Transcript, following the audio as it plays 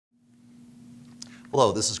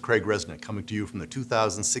Hello, this is Craig Resnick coming to you from the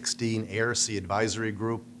 2016 ARC Advisory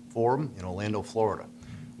Group Forum in Orlando, Florida.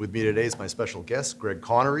 With me today is my special guest, Greg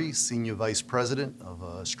Conary, Senior Vice President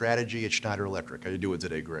of Strategy at Schneider Electric. How are you doing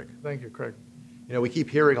today, Greg? Thank you, Craig. You know, we keep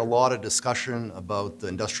hearing a lot of discussion about the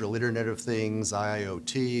industrial Internet of Things,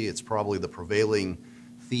 IoT. It's probably the prevailing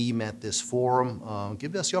theme at this forum.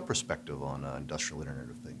 Give us your perspective on industrial Internet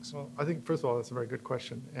of Things. Well, I think, first of all, that's a very good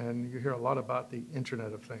question. And you hear a lot about the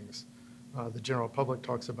Internet of Things. The general public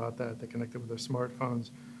talks about that. They connect it with their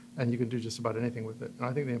smartphones, and you can do just about anything with it. And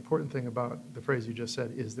I think the important thing about the phrase you just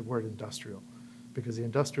said is the word industrial, because the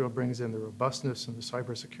industrial brings in the robustness and the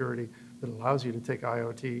cybersecurity that allows you to take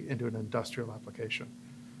IoT into an industrial application.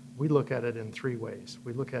 We look at it in three ways.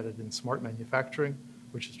 We look at it in smart manufacturing,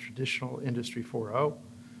 which is traditional Industry 4.0.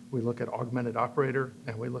 We look at augmented operator,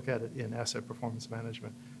 and we look at it in asset performance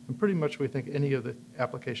management. And pretty much we think any of the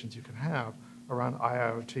applications you can have around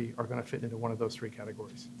IoT are going to fit into one of those three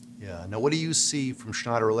categories. Yeah. Now, what do you see from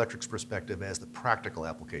Schneider Electric's perspective as the practical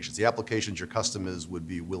applications, the applications your customers would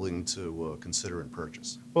be willing to consider and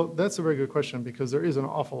purchase? Well, that's a very good question because there is an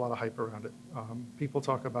awful lot of hype around it. People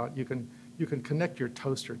talk about you can connect your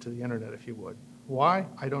toaster to the internet if you would. Why?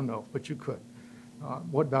 I don't know, but you could.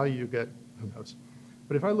 What value you get, who knows?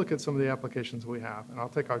 But if I look at some of the applications we have, and I'll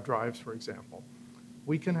take our drives, for example,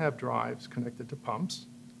 we can have drives connected to pumps.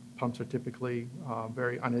 Pumps are typically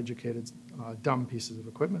very uneducated, dumb pieces of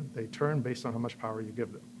equipment. They turn based on how much power you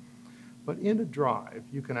give them. But in a drive,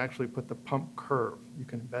 you can actually put the pump curve. You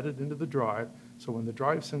can embed it into the drive, so when the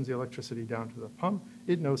drive sends the electricity down to the pump,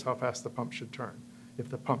 it knows how fast the pump should turn. If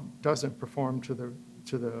the pump doesn't perform to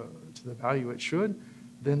the value it should,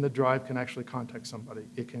 then the drive can actually contact somebody.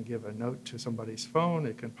 It can give a note to somebody's phone.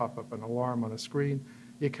 It can pop up an alarm on a screen.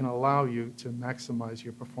 It can allow you to maximize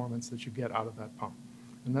your performance that you get out of that pump.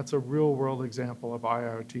 And that's a real-world example of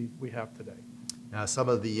IoT we have today. Now, some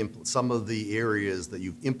of the areas that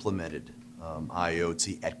you've implemented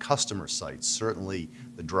IoT at customer sites, certainly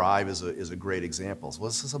the drive is a great example. So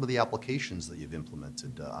what's some of the applications that you've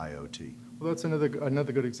implemented IoT? Well, that's another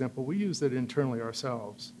good example. We use it internally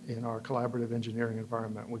ourselves in our collaborative engineering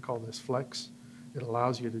environment. We call this Flex. It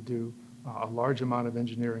allows you to do a large amount of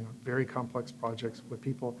engineering on very complex projects with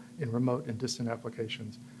people in remote and distant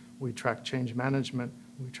applications. We track change management,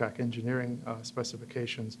 we track engineering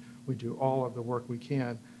specifications, we do all of the work we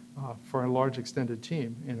can for a large extended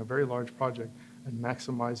team in a very large project and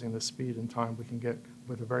maximizing the speed and time we can get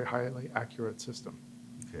with a very highly accurate system.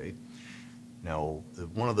 Okay. Now,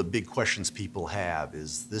 one of the big questions people have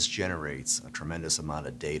is this generates a tremendous amount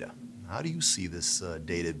of data. How do you see this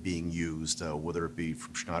data being used, whether it be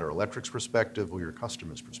from Schneider Electric's perspective or your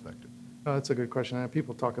customer's perspective? That's a good question. And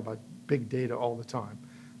people talk about big data all the time.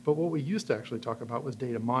 But what we used to actually talk about was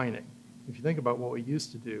data mining. If you think about what we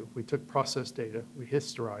used to do, we took process data, we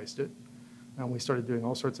historized it, and we started doing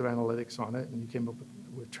all sorts of analytics on it, and you came up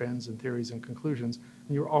with trends and theories and conclusions,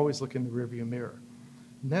 and you were always looking in the rearview mirror.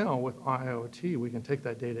 Now with IoT, we can take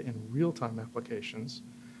that data in real-time applications,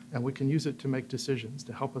 and we can use it to make decisions,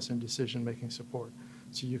 to help us in decision-making support.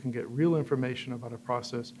 So you can get real information about a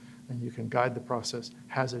process, and you can guide the process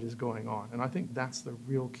as it is going on. And I think that's the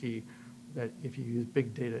real key, that if you use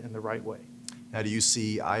big data in the right way. Now, do you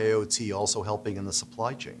see IoT also helping in the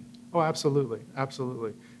supply chain? Oh, absolutely,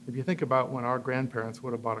 absolutely. If you think about when our grandparents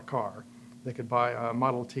would have bought a car, they could buy a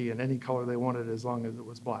Model T in any color they wanted as long as it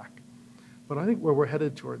was black. But I think where we're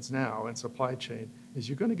headed towards now in supply chain is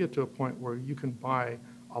you're going to get to a point where you can buy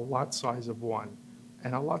a lot size of one.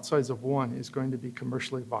 And a lot size of one is going to be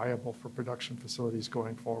commercially viable for production facilities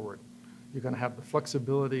going forward. You're going to have the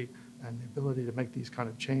flexibility and the ability to make these kind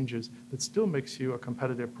of changes that still makes you a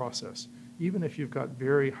competitive process, even if you've got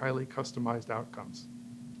very highly customized outcomes.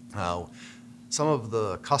 Now, some of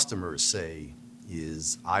the customers say,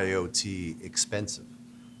 is IoT expensive?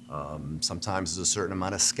 Sometimes there's a certain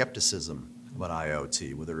amount of skepticism about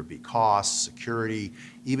IoT, whether it be cost, security,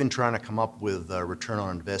 even trying to come up with return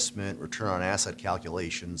on investment, return on asset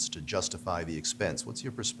calculations to justify the expense. What's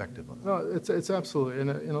your perspective on that? No, it's absolutely.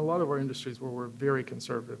 In a lot of our industries where we're very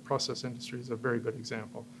conservative, process industry is a very good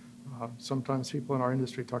example. Sometimes people in our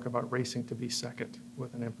industry talk about racing to be second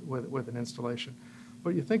with an installation.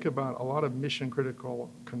 But you think about a lot of mission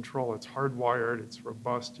critical control. It's hardwired, it's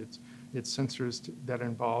robust, it's sensors that are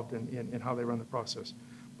involved in how they run the process.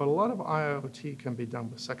 But a lot of IoT can be done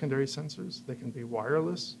with secondary sensors. They can be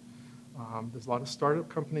wireless. There's a lot of startup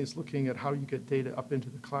companies looking at how you get data up into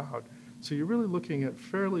the cloud. So you're really looking at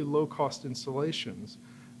fairly low-cost installations.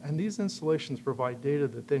 And these installations provide data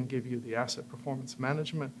that then give you the asset performance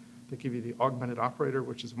management, that give you the augmented operator,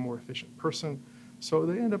 which is a more efficient person. So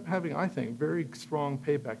they end up having, I think, very strong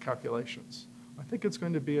payback calculations. I think it's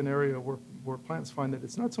going to be an area where plants find that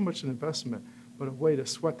it's not so much an investment, but a way to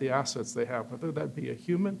sweat the assets they have, whether that be a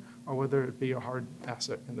human or whether it be a hard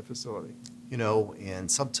asset in the facility. You know,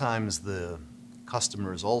 and sometimes the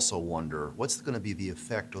customers also wonder, what's going to be the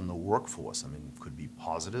effect on the workforce? I mean, could be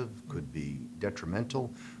positive, could be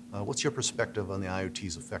detrimental. What's your perspective on the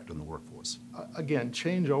IoT's effect on the workforce? Again,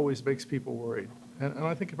 change always makes people worried. And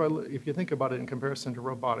I think if you think about it in comparison to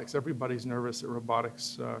robotics, everybody's nervous that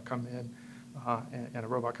robotics come in and a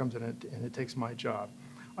robot comes in and it takes my job.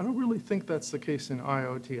 I don't really think that's the case in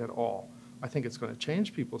IoT at all. I think it's going to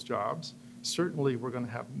change people's jobs. Certainly, we're going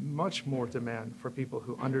to have much more demand for people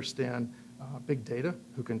who understand big data,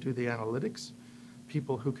 who can do the analytics,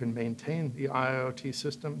 people who can maintain the IoT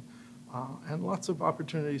system, and lots of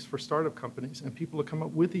opportunities for startup companies and people to come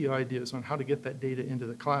up with the ideas on how to get that data into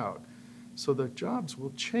the cloud. So the jobs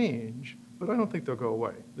will change, but I don't think they'll go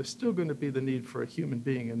away. There's still going to be the need for a human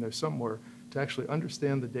being in there somewhere to actually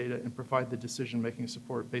understand the data and provide the decision-making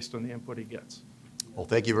support based on the input he gets. Well,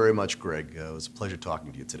 thank you very much, Greg. It was a pleasure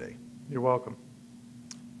talking to you today. You're welcome.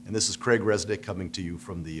 And this is Craig Resnick coming to you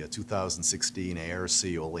from the 2016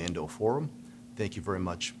 ARC Orlando Forum. Thank you very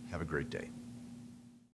much. Have a great day.